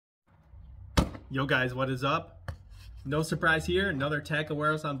Yo guys, what is up? No surprise here, another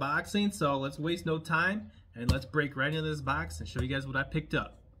Tacklewarehouse unboxing, so let's waste no time and let's break right into this box and show you guys what I picked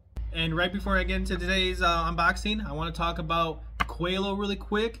up. And right before I get into today's unboxing, I want to talk about Quelo really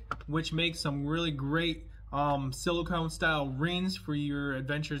quick, which makes some really great silicone style rings for your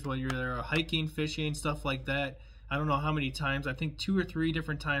adventures, whether you're hiking, fishing, stuff like that. I don't know how many times, I think 2 or 3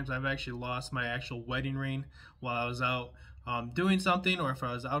 different times I've actually lost my actual wedding ring while I was out doing something, or if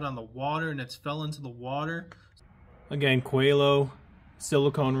I was out on the water and it's fell into the water. Again, Quelo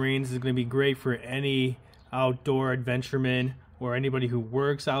silicone rings is going to be great for any outdoor adventureman or anybody who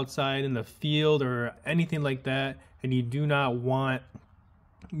works outside in the field or anything like that, and you do not want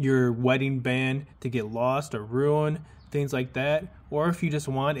your wedding band to get lost or ruined, things like that. Or if you just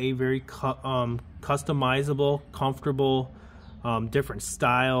want a very customizable, comfortable, different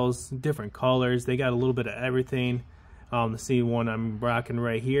styles, different colors, they got a little bit of everything. See one I'm rocking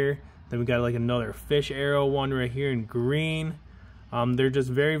right here. Then we got like another fish arrow one right here in green. They're just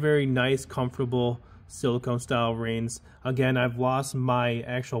very, very nice, comfortable silicone style rings. Again, I've lost my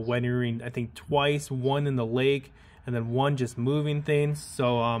actual wedding ring I think twice, one in the lake and then one just moving things.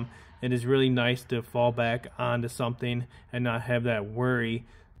 So it is really nice to fall back onto something and not have that worry.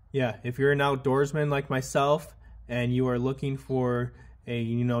 Yeah, if you're an outdoorsman like myself and you are looking for a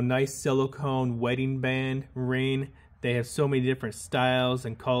nice silicone wedding band ring, they have so many different styles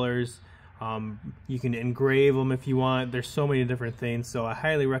and colors. You can engrave them if you want. There's so many different things, so I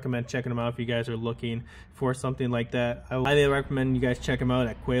highly recommend checking them out if you guys are looking for something like that. I highly recommend you guys check them out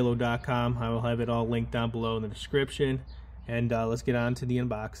at Quelo.com. I will have it all linked down below in the description. And let's get on to the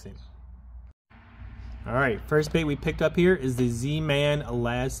unboxing. Alright, first bait we picked up here is the Z-Man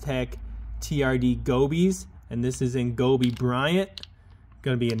Elastec TRD Gobies, and this is in Goby Bryant.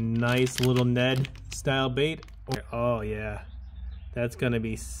 Gonna be a nice little Ned style bait. Oh yeah, that's gonna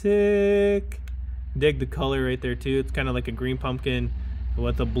be sick. Dig the color right there too. It's kind of like a green pumpkin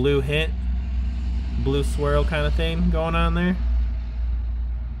with a blue hint, blue swirl kind of thing going on there.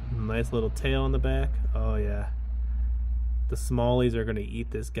 Nice little tail in the back. Oh yeah, the smallies are gonna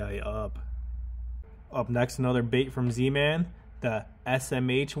eat this guy up. Up next, another bait from Z-Man, the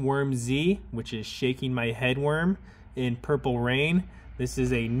SMH Worm Z, which is Shaking My Head Worm in Purple Rain. This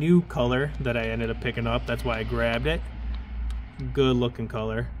is a new color that I ended up picking up. That's why I grabbed it. Good looking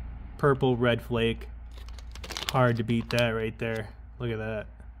color. Purple red flake. Hard to beat that right there. Look at that.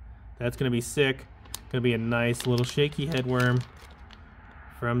 That's going to be sick. Going to be a nice little shaky head worm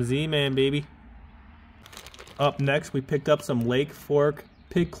from Z-Man, baby. Up next, we picked up some Lake Fork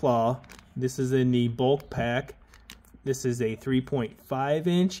Pig Claw. This is in the bulk pack. This is a 3.5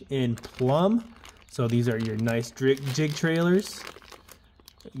 inch in plum. So these are your nice jig trailers.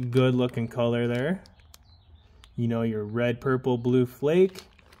 Good looking color there. Your red, purple, blue flake.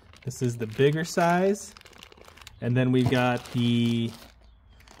 This is the bigger size. And then we've got the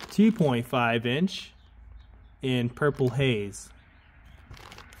 2.5 inch in purple haze.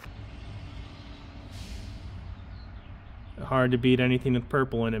 Hard to beat anything with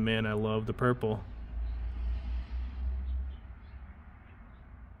purple in it, man. I love the purple.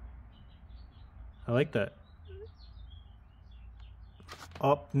 I like that.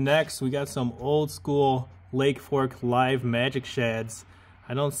 Up next, we got some old school Lake Fork live magic shads.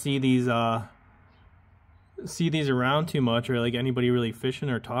 I don't see these around too much, or like anybody really fishing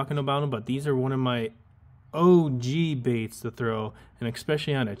or talking about them, but these are one of my OG baits to throw, and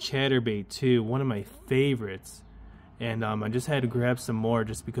especially on a chatterbait too, one of my favorites. And I just had to grab some more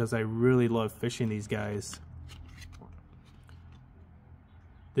just because I really love fishing these guys.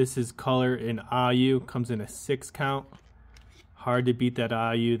 This is color in Ayu, comes in a 6 count. Hard to beat that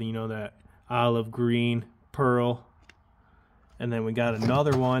Ayu, that olive green pearl. And then we got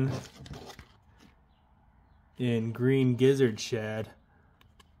another one in green gizzard shad.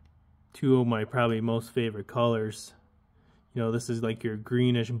 2 of my probably most favorite colors. This is like your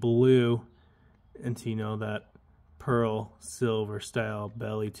greenish blue into that pearl silver style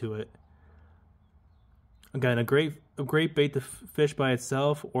belly to it. Again, a great bait to fish by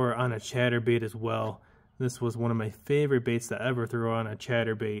itself or on a chatterbait as well. This was one of my favorite baits to ever throw on a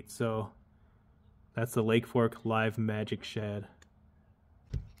chatterbait. So that's the Lake Fork Live Magic Shad.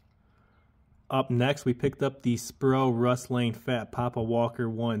 Up next, we picked up the Spro Russ Lane Fat Papa Walker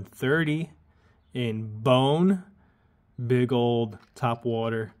 130 in bone. Big old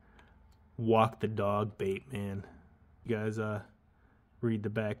topwater walk the dog bait, man. You guys read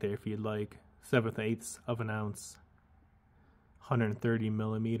the back there if you'd like. 7/8 of an ounce. 130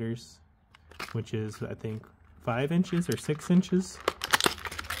 millimeters. Which is, I think, 5 inches or 6 inches.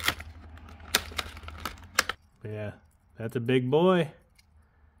 But yeah, that's a big boy.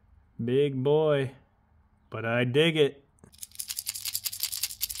 Big boy, but I dig it.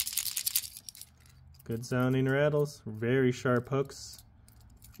 Good sounding rattles, very sharp hooks.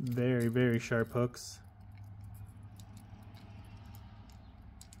 Very, very sharp hooks.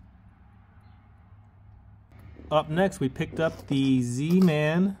 Up next, we picked up the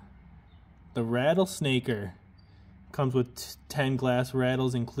Z-Man, the Rattlesnaker. Comes with 10 glass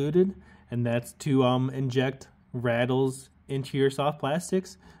rattles included, and that's to inject rattles into your soft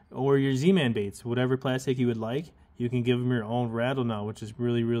plastics or your Z-Man baits, whatever plastic you would like. You can give them your own rattle now, which is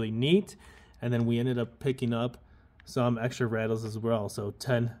really, really neat. And then we ended up picking up some extra rattles as well. So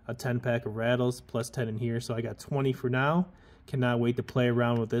a 10 pack of rattles plus 10 in here. So I got 20 for now. Cannot wait to play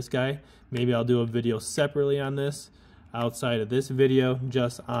around with this guy. Maybe I'll do a video separately on this outside of this video,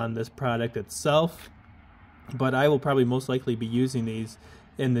 just on this product itself. But I will probably most likely be using these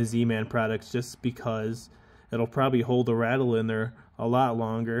in the Z-Man products just because it'll probably hold the rattle in there a lot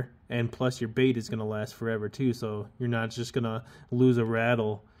longer, and plus your bait is going to last forever too, so you're not just going to lose a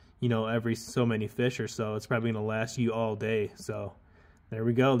rattle, you know, every so many fish or so. It's probably going to last you all day. So there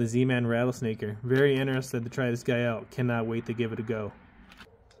we go, the Z-Man Rattlesnaker. Very interested to try this guy out. Cannot wait to give it a go.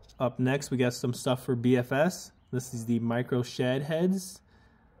 Up next, we got some stuff for BFS. This is the micro shad heads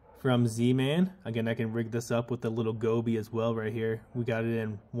from Z-Man. Again, I can rig this up with the little goby as well right here. We got it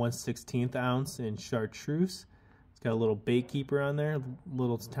in 1/16 ounce in chartreuse. It's got a little bait keeper on there,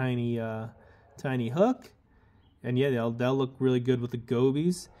 little tiny tiny hook. And yeah, they'll look really good with the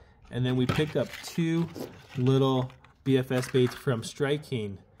gobies. And then we picked up 2 little BFS baits from Strike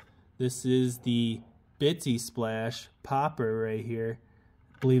King. This is the Bitsy Splash Popper right here.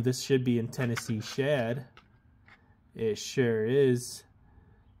 I believe this should be in Tennessee Shad. It sure is.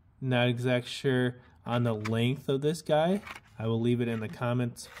 Not exact sure on the length of this guy. I will leave it in the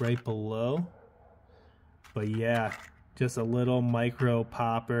comments right below. But yeah, just a little micro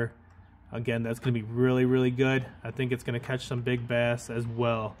popper. Again, that's going to be really, really good. I think it's going to catch some big bass as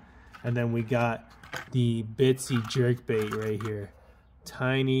well. And then we got the Bitsy jerkbait right here.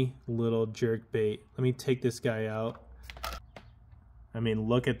 Tiny little jerkbait. Let me take this guy out. I mean,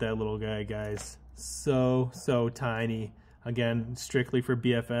 look at that little guy, guys. So tiny. Again, strictly for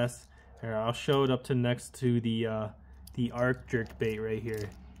BFS. Here, I'll show it up to next to the arc jerkbait right here.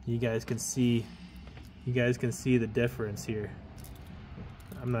 You guys can see the difference here.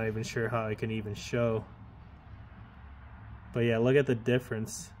 I'm not even sure how I can even show. But yeah, look at the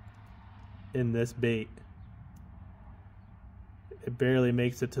difference in this bait. It barely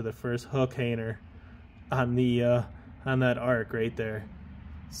makes it to the first hook hanger on the on that arc right there.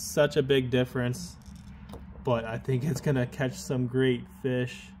 Such a big difference, but I think it's gonna catch some great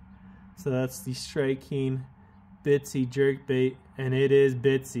fish. So that's the Strike King Bitsy jerkbait, and it is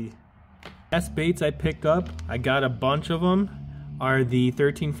Bitsy. Last baits I picked up, I got a bunch of them, are the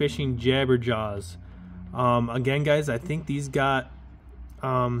 13 Fishing Jabberjaws. Again, guys, I think these are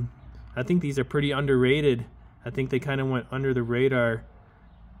pretty underrated. I think they kind of went under the radar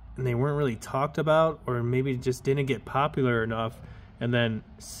and they weren't really talked about, or maybe just didn't get popular enough. And then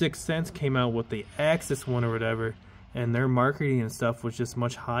 6th Sense came out with the Axis one or whatever, and their marketing and stuff was just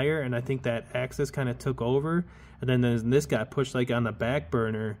much higher, and I think that Axis kind of took over, and then this got pushed like on the back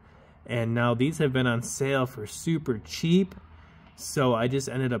burner, and now these have been on sale for super cheap. So I just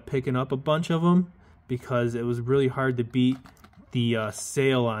ended up picking up a bunch of them because it was really hard to beat the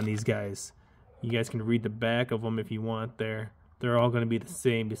sale on these guys. You guys can read the back of them if you want there. They're all going to be the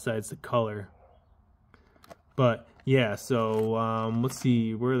same besides the color. But yeah, so let's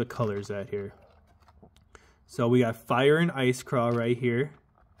see, where are the colors at here? So we got Fire and Ice Craw right here.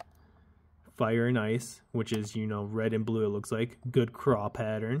 Fire and Ice, which is, you know, red and blue it looks like. Good craw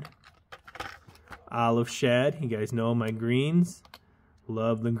pattern. Olive Shad, you guys know my greens.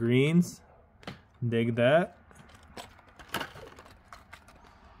 Love the greens. Dig that.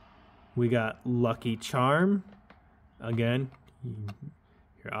 We got Lucky Charm. Again,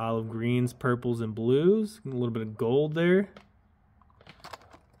 your olive greens, purples, and blues. A little bit of gold there.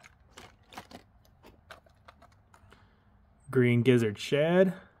 Green Gizzard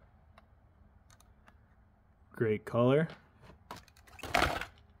Shad. Great color.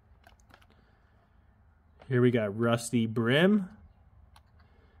 Here we got Rusty Brim.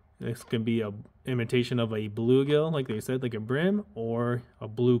 This can be a imitation of a bluegill, like they said, like a brim, or a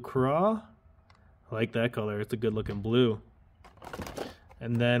blue craw. I like that color. It's a good looking blue.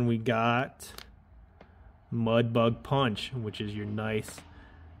 And then we got Mudbug Punch, which is your nice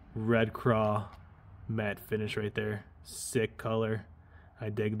red craw matte finish right there. Sick color. I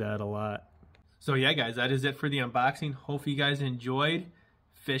dig that a lot. So yeah, guys, that is it for the unboxing. Hope you guys enjoyed.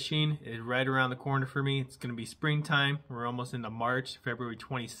 fishing is right around the corner for me. It's going to be springtime. We're almost into March, February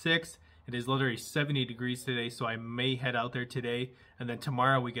 26th. It is literally 70 degrees today, so I may head out there today. And then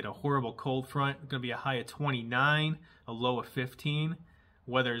tomorrow we get a horrible cold front. It's going to be a high of 29, a low of 15.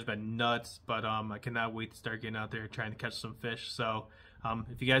 Weather has been nuts, but I cannot wait to start getting out there trying to catch some fish. So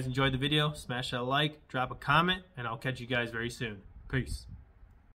if you guys enjoyed the video, smash that like, drop a comment, and I'll catch you guys very soon. Peace.